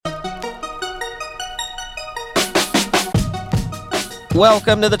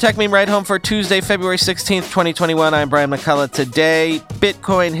Welcome to the Tech Meme Ride Home for Tuesday, February 16th, 2021. I'm Brian McCullough. Today,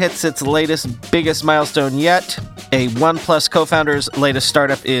 Bitcoin hits its latest, biggest milestone yet. A OnePlus co-founder's latest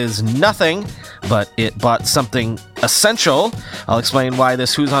startup is nothing, but it bought something essential. I'll explain why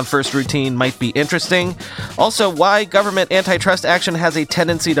this Who's on First routine might be interesting. Also, why government antitrust action has a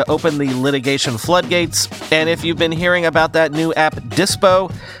tendency to open the litigation floodgates. And if you've been hearing about that new app,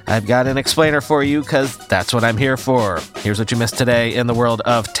 Dispo, I've got an explainer for you, because that's what I'm here for. Here's what you missed today in the world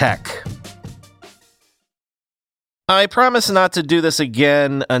of tech. I promise not to do this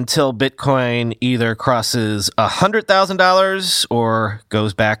again until Bitcoin either crosses $100,000 or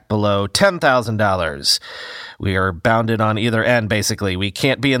goes back below $10,000. We are bounded on either end, basically. We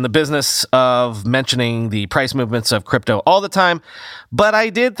can't be in the business of mentioning the price movements of crypto all the time, but I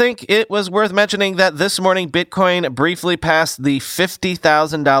did think it was worth mentioning that this morning Bitcoin briefly passed the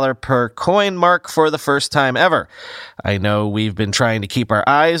 $50,000 per coin mark for the first time ever. I know we've been trying to keep our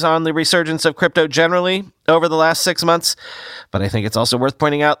eyes on the resurgence of crypto generally over the last 6 months, but I think it's also worth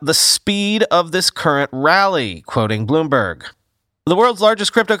pointing out the speed of this current rally, quoting Bloomberg. The world's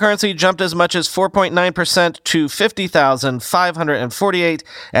largest cryptocurrency jumped as much as 4.9% to 50,548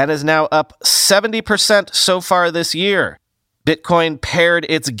 and is now up 70% so far this year. Bitcoin paired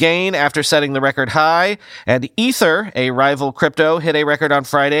its gain after setting the record high, and Ether, a rival crypto, hit a record on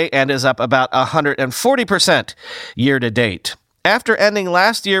Friday and is up about 140% year to date. After ending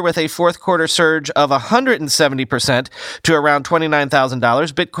last year with a fourth quarter surge of 170% to around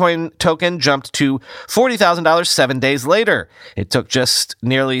 $29,000, Bitcoin token jumped to $40,000 7 days later. It took just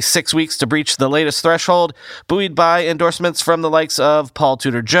nearly 6 weeks to breach the latest threshold, buoyed by endorsements from the likes of Paul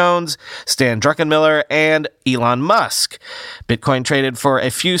Tudor Jones, Stan Druckenmiller, and Elon Musk. Bitcoin traded for a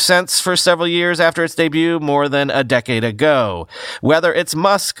few cents for several years after its debut more than a decade ago. Whether it's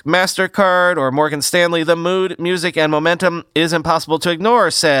Musk, MasterCard, or Morgan Stanley, the mood, music, and momentum is impossible to ignore,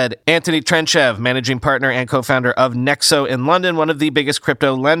 said Anthony Trenchev, managing partner and co-founder of Nexo in London, one of the biggest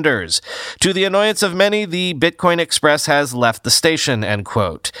crypto lenders. To the annoyance of many, the Bitcoin Express has left the station, end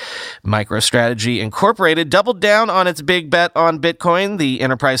quote. MicroStrategy Incorporated doubled down on its big bet on Bitcoin. The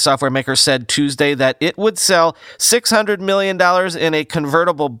enterprise software maker said Tuesday that it would sell $600 million in a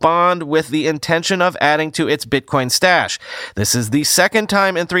convertible bond with the intention of adding to its Bitcoin stash. This is the second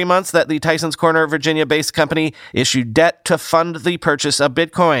time in 3 months that the Tysons Corner, Virginia-based company issued debt to fund the purchase of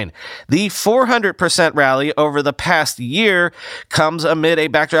Bitcoin. The 400% rally over the past year comes amid a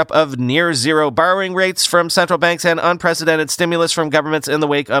backdrop of near zero borrowing rates from central banks and unprecedented stimulus from governments in the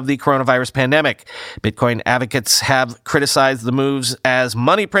wake of the coronavirus pandemic. Bitcoin advocates have criticized the moves as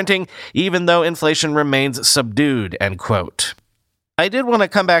money printing, even though inflation remains subdued, end quote. I did want to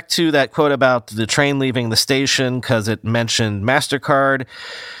come back to that quote about the train leaving the station because it mentioned MasterCard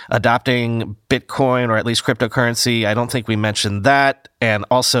adopting Bitcoin, or at least cryptocurrency. I don't think we mentioned that. And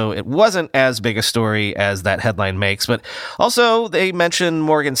also, it wasn't as big a story as that headline makes. But also, they mentioned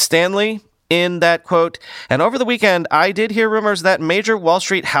Morgan Stanley in that quote. And over the weekend, I did hear rumors that major Wall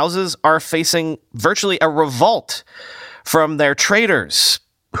Street houses are facing virtually a revolt from their traders,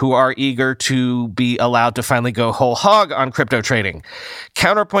 who are eager to be allowed to finally go whole hog on crypto trading.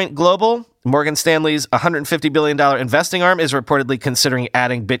 Counterpoint Global, Morgan Stanley's $150 billion investing arm, is reportedly considering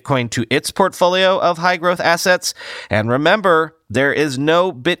adding Bitcoin to its portfolio of high-growth assets. And remember, there is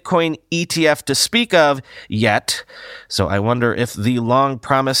no Bitcoin ETF to speak of yet. So I wonder if the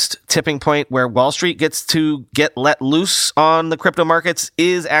long-promised tipping point where Wall Street gets to get let loose on the crypto markets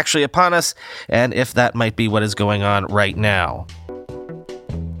is actually upon us, and if that might be what is going on right now.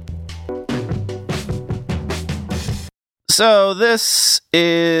 So this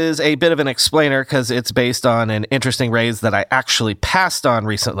is a bit of an explainer because it's based on an interesting raise that I actually passed on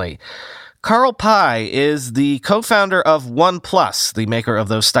recently. Carl Pei is the co-founder of OnePlus, the maker of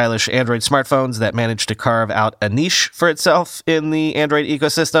those stylish Android smartphones that managed to carve out a niche for itself in the Android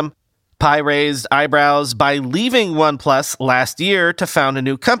ecosystem. Pei raised eyebrows by leaving OnePlus last year to found a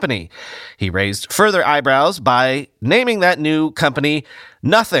new company. He raised further eyebrows by naming that new company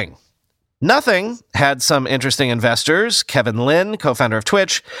Nothing. Nothing had some interesting investors: Kevin Lin, co-founder of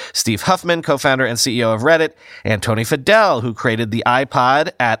Twitch, Steve Huffman, co-founder and CEO of Reddit, and Tony Fadell, who created the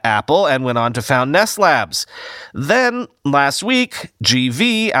iPod at Apple and went on to found Nest Labs. Then, last week,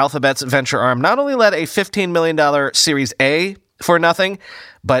 GV, Alphabet's venture arm, not only led a $15 million Series A for Nothing,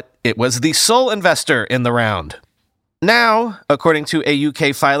 but it was the sole investor in the round. Now, according to a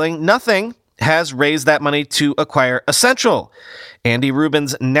UK filing, Nothing has raised that money to acquire Essential, Andy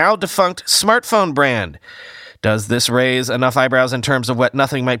Rubin's now defunct smartphone brand. Does this raise enough eyebrows in terms of what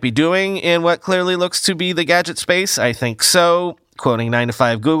Nothing might be doing in what clearly looks to be the gadget space? I think so. Quoting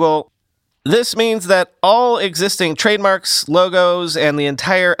 9to5 Google, This means that all existing trademarks, logos, and the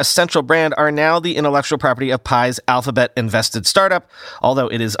entire Essential brand are now the intellectual property of Pi's Alphabet-invested startup, although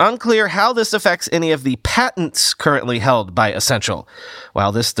it is unclear how this affects any of the patents currently held by Essential.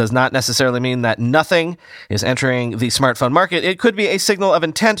 While this does not necessarily mean that nothing is entering the smartphone market, it could be a signal of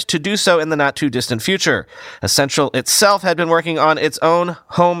intent to do so in the not-too-distant future. Essential itself had been working on its own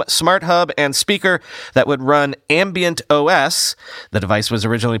home smart hub and speaker that would run Ambient OS. The device was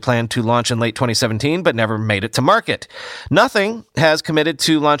originally planned to launch in late 2017, but never made it to market. Nothing has committed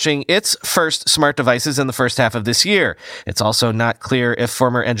to launching its first smart devices in the first half of this year. It's also not clear if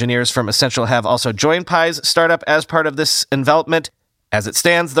former engineers from Essential have also joined Pi's startup as part of this development. As it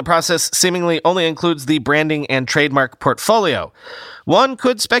stands, the process seemingly only includes the branding and trademark portfolio. One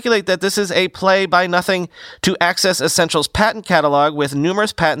could speculate that this is a play by Nothing to access Essential's patent catalog with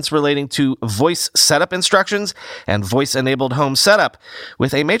numerous patents relating to voice setup instructions and voice-enabled home setup.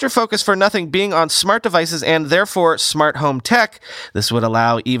 With a major focus for Nothing being on smart devices and therefore smart home tech, this would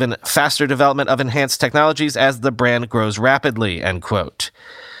allow even faster development of enhanced technologies as the brand grows rapidly, end quote.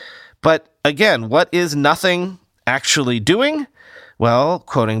 But again, what is Nothing actually doing? Well,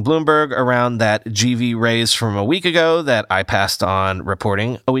 quoting Bloomberg around that GV raise from a week ago that I passed on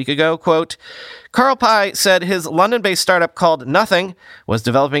reporting a week ago, quote, Carl Pi said his London-based startup called Nothing was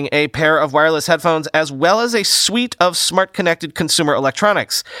developing a pair of wireless headphones as well as a suite of smart connected consumer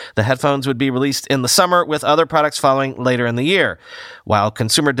electronics. The headphones would be released in the summer with other products following later in the year. While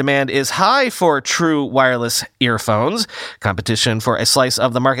consumer demand is high for true wireless earphones, competition for a slice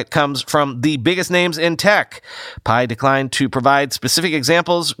of the market comes from the biggest names in tech. Pi declined to provide specific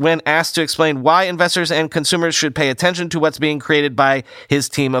examples when asked to explain why investors and consumers should pay attention to what's being created by his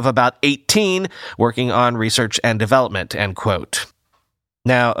team of about 18 working on research and development, end quote.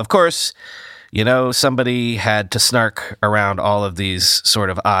 Now, of course, you know, somebody had to snark around all of these sort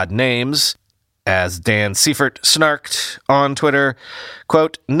of odd names. As Dan Seifert snarked on Twitter,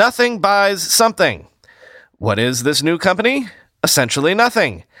 quote, Nothing buys something. What is this new company? Essentially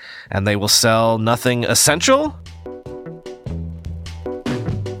nothing. And they will sell nothing essential?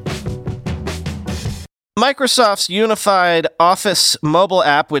 Microsoft's unified Office mobile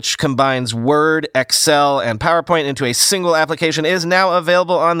app, which combines Word, Excel, and PowerPoint into a single application, is now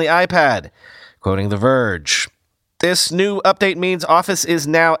available on the iPad. Quoting The Verge, this new update means Office is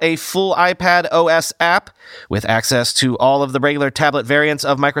now a full iPad OS app with access to all of the regular tablet variants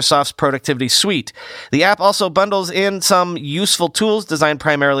of Microsoft's productivity suite. The app also bundles in some useful tools designed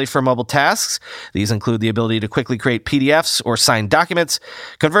primarily for mobile tasks. These include the ability to quickly create PDFs or signed documents,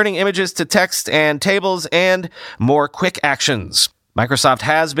 converting images to text and tables, and more quick actions. Microsoft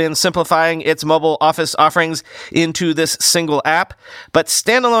has been simplifying its mobile Office offerings into this single app, but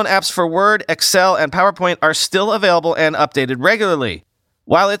standalone apps for Word, Excel, and PowerPoint are still available and updated regularly.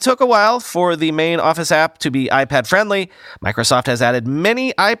 While it took a while for the main Office app to be iPad-friendly, Microsoft has added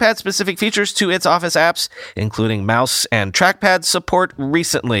many iPad-specific features to its Office apps, including mouse and trackpad support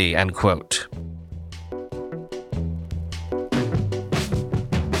recently, end quote.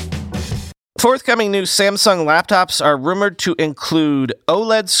 Forthcoming new Samsung laptops are rumored to include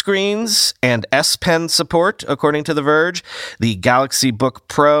OLED screens and S Pen support, according to The Verge. The Galaxy Book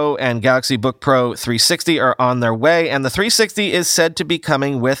Pro and Galaxy Book Pro 360 are on their way, and the 360 is said to be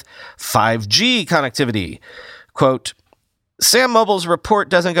coming with 5G connectivity. Quote, Sam Mobile's report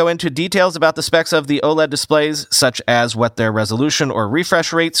doesn't go into details about the specs of the OLED displays, such as what their resolution or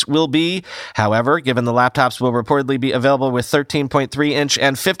refresh rates will be. However, given the laptops will reportedly be available with 13.3-inch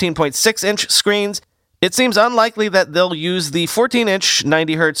and 15.6-inch screens, it seems unlikely that they'll use the 14-inch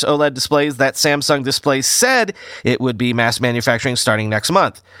 90Hz OLED displays that Samsung Display said it would be mass manufacturing starting next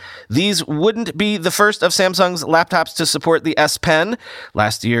month. These wouldn't be the first of Samsung's laptops to support the S Pen.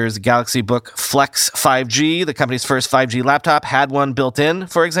 Last year's Galaxy Book Flex 5G, the company's first 5G laptop, had one built in,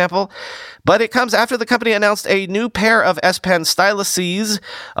 for example. But it comes after the company announced a new pair of S Pen styluses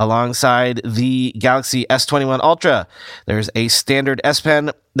alongside the Galaxy S21 Ultra. There's a standard S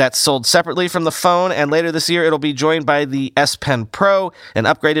Pen that's sold separately from the phone, and later this year it'll be joined by the S Pen Pro, an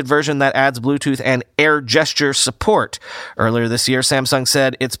upgraded version that adds Bluetooth and air gesture support. Earlier this year, Samsung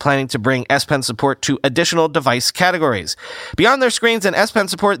said it's planning to bring S Pen support to additional device categories. Beyond their screens and S Pen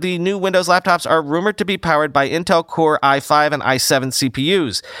support, the new Windows laptops are rumored to be powered by Intel Core i5 and i7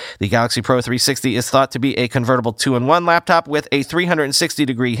 CPUs. The Galaxy Pro 360 is thought to be a convertible 2-in-1 laptop with a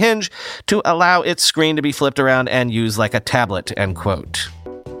 360-degree hinge to allow its screen to be flipped around and used like a tablet, end quote.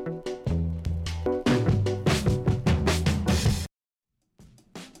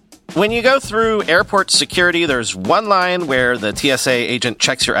 When you go through airport security, there's one line where the TSA agent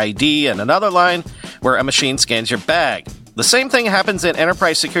checks your ID and another line where a machine scans your bag. The same thing happens in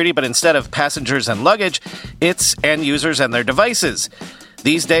enterprise security, but instead of passengers and luggage, it's end users and their devices.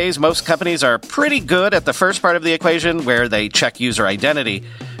 These days, most companies are pretty good at the first part of the equation, where they check user identity.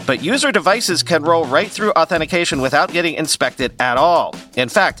 But user devices can roll right through authentication without getting inspected at all. In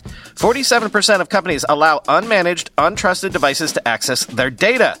fact, 47% of companies allow unmanaged, untrusted devices to access their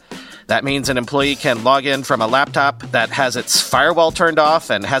data. That means an employee can log in from a laptop that has its firewall turned off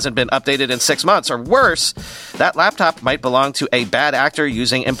and hasn't been updated in 6 months. Or worse, that laptop might belong to a bad actor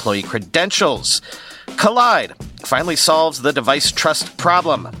using employee credentials. Kolide finally solves the device trust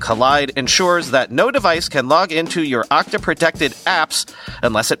problem. Kolide ensures that no device can log into your Okta-protected apps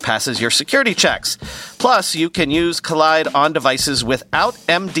unless it passes your security checks. Plus, you can use Kolide on devices without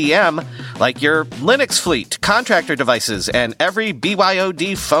MDM, like your Linux fleet, contractor devices, and every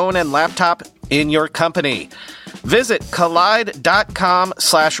BYOD phone and laptop in your company. Visit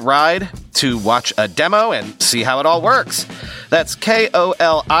kolide.com/ride to watch a demo and see how it all works. That's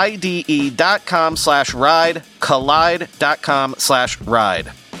KOLIDE.com/ride,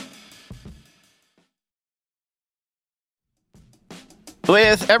 kolide.com/ride.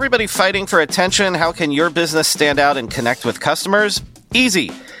 With everybody fighting for attention, how can your business stand out and connect with customers?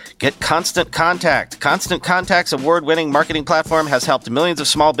 Easy. Get Constant Contact. Constant Contact's award-winning marketing platform has helped millions of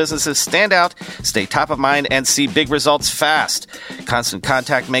small businesses stand out, stay top of mind, and see big results fast. Constant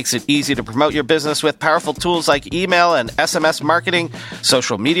Contact makes it easy to promote your business with powerful tools like email and SMS marketing,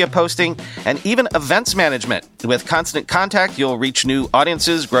 social media posting, and even events management. With Constant Contact, you'll reach new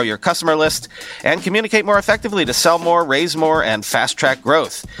audiences, grow your customer list, and communicate more effectively to sell more, raise more, and fast-track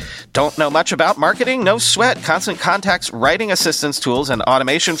growth. Don't know much about marketing? No sweat. Constant Contact's writing assistance tools and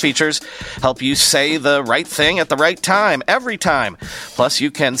automation features help you say the right thing at the right time, every time. Plus, you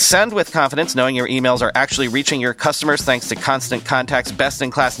can send with confidence knowing your emails are actually reaching your customers thanks to Constant Contact's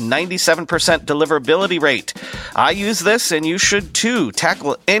best-in-class 97% deliverability rate. I use this, and you should too.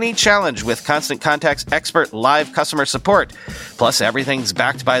 Tackle any challenge with Constant Contact's expert live customer support. Plus, everything's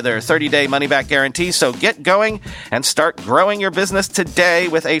backed by their 30-day money-back guarantee, so get going and start growing your business today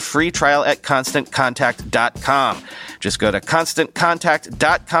with a free trial at ConstantContact.com. Just go to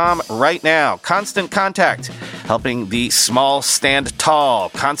ConstantContact.com right now. Constant Contact, helping the small stand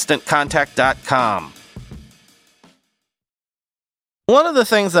tall. ConstantContact.com. One of the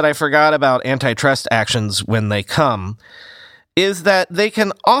things that I forgot about antitrust actions when they come is that they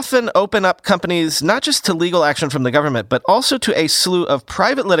can often open up companies not just to legal action from the government, but also to a slew of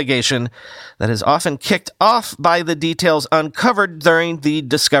private litigation that is often kicked off by the details uncovered during the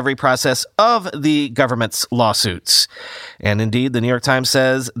discovery process of the government's lawsuits. And indeed, the New York Times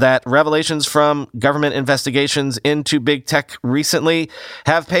says that revelations from government investigations into big tech recently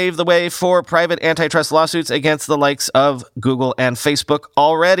have paved the way for private antitrust lawsuits against the likes of Google and Facebook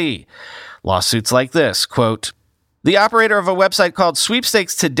already. Lawsuits like this, quote, "The operator of a website called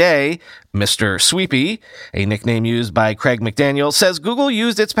Sweepstakes Today, Mr. Sweepy, a nickname used by Craig McDaniel, says Google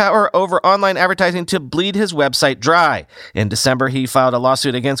used its power over online advertising to bleed his website dry. In December, he filed a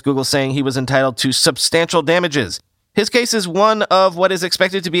lawsuit against Google saying he was entitled to substantial damages. His case is one of what is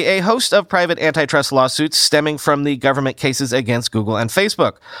expected to be a host of private antitrust lawsuits stemming from the government cases against Google and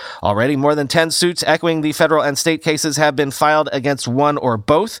Facebook. Already, more than 10 suits echoing the federal and state cases have been filed against one or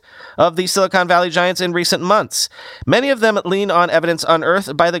both of the Silicon Valley giants in recent months. Many of them lean on evidence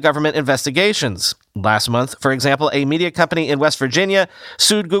unearthed by the government investigations. Last month, for example, a media company in West Virginia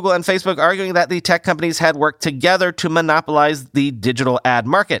sued Google and Facebook, arguing that the tech companies had worked together to monopolize the digital ad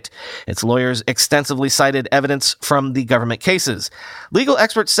market. Its lawyers extensively cited evidence from the government cases. Legal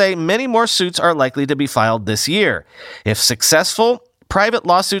experts say many more suits are likely to be filed this year. If successful, private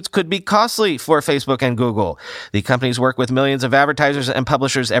lawsuits could be costly for Facebook and Google. The companies work with millions of advertisers and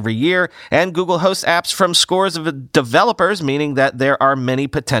publishers every year, and Google hosts apps from scores of developers, meaning that there are many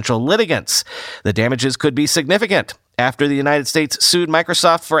potential litigants. The damages could be significant. After the United States sued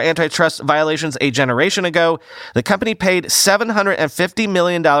Microsoft for antitrust violations a generation ago, the company paid $750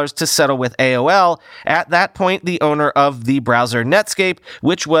 million to settle with AOL, at that point the owner of the browser Netscape,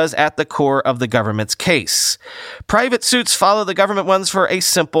 which was at the core of the government's case. Private suits follow the government ones for a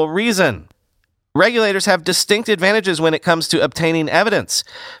simple reason. Regulators have distinct advantages when it comes to obtaining evidence.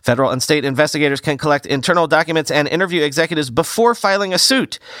 Federal and state investigators can collect internal documents and interview executives before filing a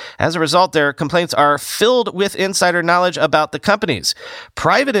suit. As a result, their complaints are filled with insider knowledge about the companies.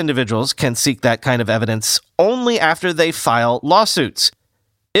 Private individuals can seek that kind of evidence only after they file lawsuits.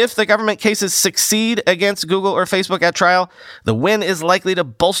 If the government cases succeed against Google or Facebook at trial, the win is likely to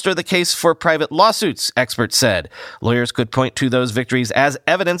bolster the case for private lawsuits, experts said. Lawyers could point to those victories as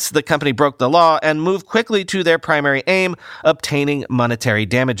evidence the company broke the law and move quickly to their primary aim, obtaining monetary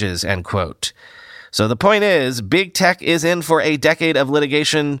damages, end quote. So the point is, big tech is in for a decade of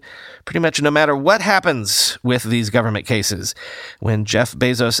litigation pretty much no matter what happens with these government cases. When Jeff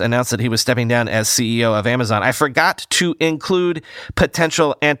Bezos announced that he was stepping down as CEO of Amazon, I forgot to include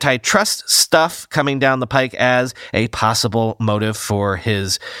potential antitrust stuff coming down the pike as a possible motive for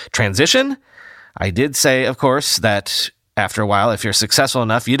his transition. I did say, of course, that after a while, if you're successful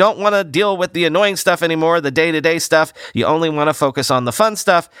enough, you don't want to deal with the annoying stuff anymore, the day-to-day stuff. You only want to focus on the fun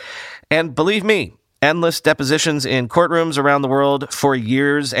stuff. And believe me, endless depositions in courtrooms around the world for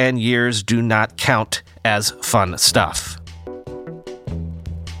years and years do not count as fun stuff.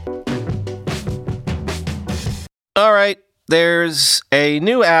 All right, there's a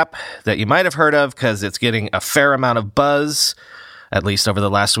new app that you might have heard of because it's getting a fair amount of buzz, at least over the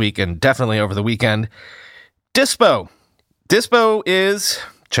last week and definitely over the weekend. Dispo. Dispo is,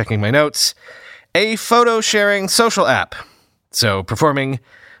 checking my notes, a photo-sharing social app. So performing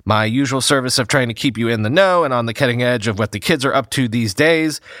my usual service of trying to keep you in the know and on the cutting edge of what the kids are up to these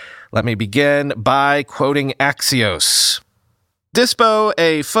days, let me begin by quoting Axios. Dispo,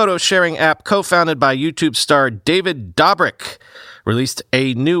 a photo-sharing app co-founded by YouTube star David Dobrik, released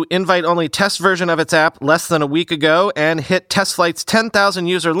a new invite-only test version of its app less than a week ago and hit TestFlight's 10,000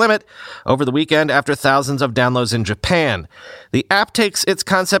 user limit over the weekend after thousands of downloads in Japan. The app takes its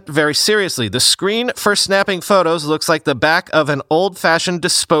concept very seriously. The screen for snapping photos looks like the back of an old-fashioned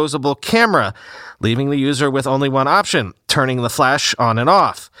disposable camera, leaving the user with only one option, turning the flash on and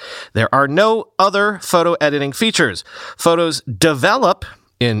off. There are no other photo editing features. Photos develop,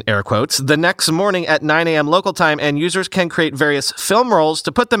 in air quotes, the next morning at 9 a.m. local time, and users can create various film rolls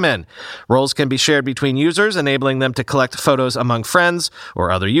to put them in. Rolls can be shared between users, enabling them to collect photos among friends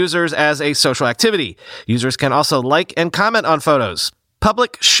or other users as a social activity. Users can also like and comment on photos.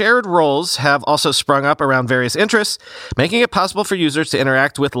 Public shared roles have also sprung up around various interests, making it possible for users to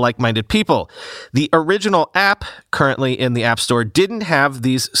interact with like-minded people. The original app, currently in the App Store, didn't have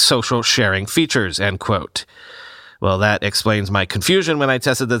these social sharing features, end quote. Well, that explains my confusion when I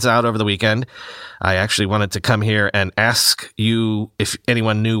tested this out over the weekend. I actually wanted to come here and ask you if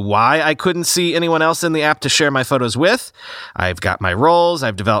anyone knew why I couldn't see anyone else in the app to share my photos with. I've got my rolls,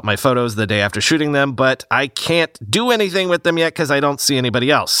 I've developed my photos the day after shooting them, but I can't do anything with them yet because I don't see anybody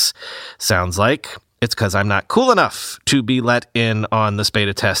else. Sounds like it's because I'm not cool enough to be let in on this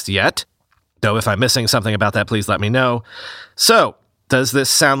beta test yet. Though if I'm missing something about that, please let me know. So, does this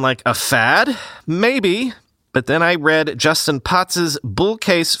sound like a fad? Maybe. But then I read Justin Potts's bull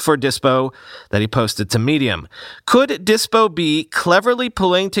case for Dispo that he posted to Medium. Could Dispo be cleverly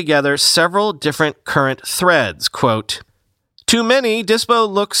pulling together several different current threads? Quote, to many, Dispo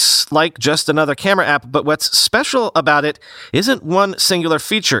looks like just another camera app, but what's special about it isn't one singular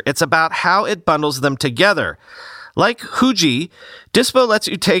feature. It's about how it bundles them together. Like Huji, Dispo lets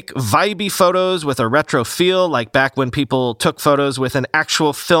you take vibey photos with a retro feel, like back when people took photos with an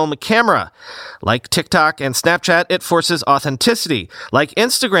actual film camera. Like TikTok and Snapchat, it forces authenticity. Like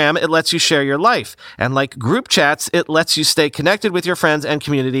Instagram, it lets you share your life. And like group chats, it lets you stay connected with your friends and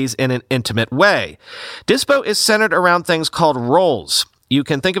communities in an intimate way. Dispo is centered around things called roles. You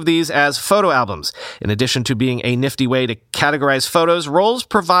can think of these as photo albums. In addition to being a nifty way to categorize photos, rolls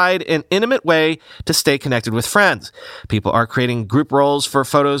provide an intimate way to stay connected with friends. People are creating group rolls for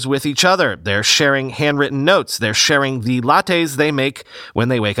photos with each other. They're sharing handwritten notes. They're sharing the lattes they make when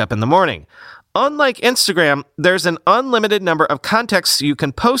they wake up in the morning. Unlike Instagram, there's an unlimited number of contexts you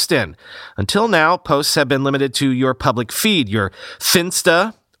can post in. Until now, posts have been limited to your public feed, your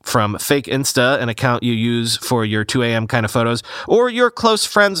Finsta, from Fake Insta, an account you use for your 2 a.m. kind of photos, or your close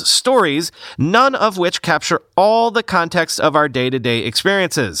friends' stories, none of which capture all the context of our day-to-day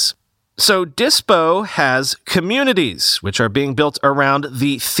experiences. So Dispo has communities, which are being built around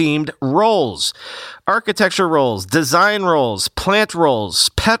the themed roles. Architecture roles, design roles, plant roles,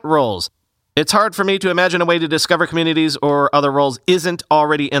 pet roles. It's hard for me to imagine a way to discover communities or other roles isn't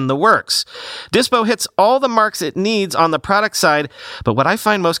already in the works. Dispo hits all the marks it needs on the product side, but what I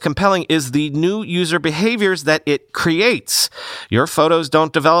find most compelling is the new user behaviors that it creates. Your photos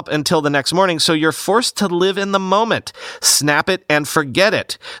don't develop until the next morning, so you're forced to live in the moment. Snap it and forget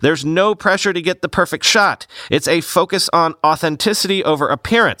it. There's no pressure to get the perfect shot. It's a focus on authenticity over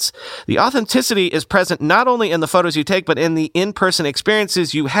appearance. The authenticity is present not only in the photos you take, but in the in-person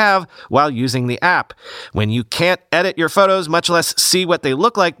experiences you have while using the app. When you can't edit your photos, much less see what they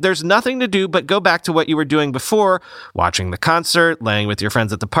look like, there's nothing to do but go back to what you were doing before, watching the concert, laying with your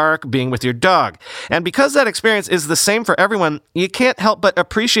friends at the park, being with your dog. And because that experience is the same for everyone, you can't help but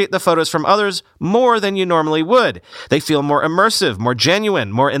appreciate the photos from others more than you normally would. They feel more immersive, more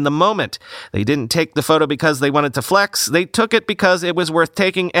genuine, more in the moment. They didn't take the photo because they wanted to flex. They took it because it was worth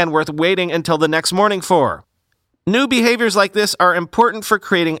taking and worth waiting until the next morning for. New behaviors like this are important for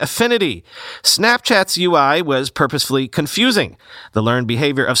creating affinity. Snapchat's UI was purposefully confusing. The learned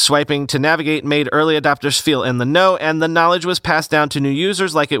behavior of swiping to navigate made early adopters feel in the know, and the knowledge was passed down to new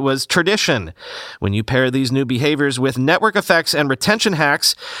users like it was tradition. When you pair these new behaviors with network effects and retention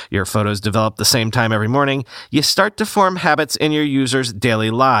hacks, your photos develop the same time every morning, you start to form habits in your users' daily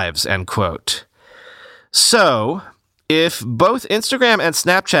lives, end quote. So, if both Instagram and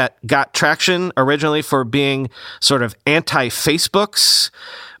Snapchat got traction originally for being sort of anti-Facebooks,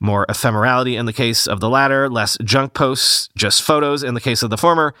 more ephemerality in the case of the latter, less junk posts, just photos in the case of the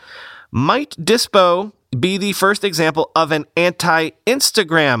former, might Dispo be the first example of an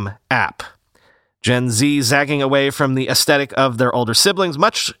anti-Instagram app? Gen Z zagging away from the aesthetic of their older siblings,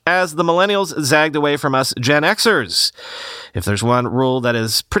 much as the millennials zagged away from us Gen Xers. If there's one rule that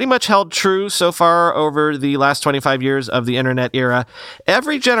is pretty much held true so far over the last 25 years of the internet era,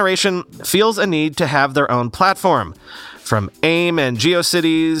 every generation feels a need to have their own platform. From AIM and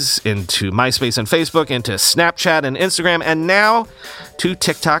GeoCities, into MySpace and Facebook, into Snapchat and Instagram, and now to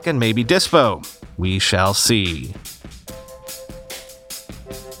TikTok and maybe Dispo. We shall see.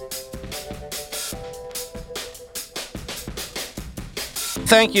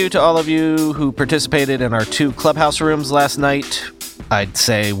 Thank you to all of you who participated in our 2 Clubhouse rooms last night. I'd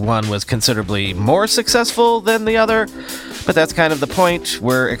say one was considerably more successful than the other, but that's kind of the point.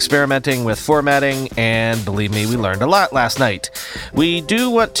 We're experimenting with formatting, and believe me, we learned a lot last night. We do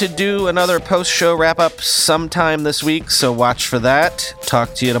want to do another post-show wrap-up sometime this week, so watch for that.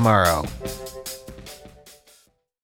 Talk to you tomorrow.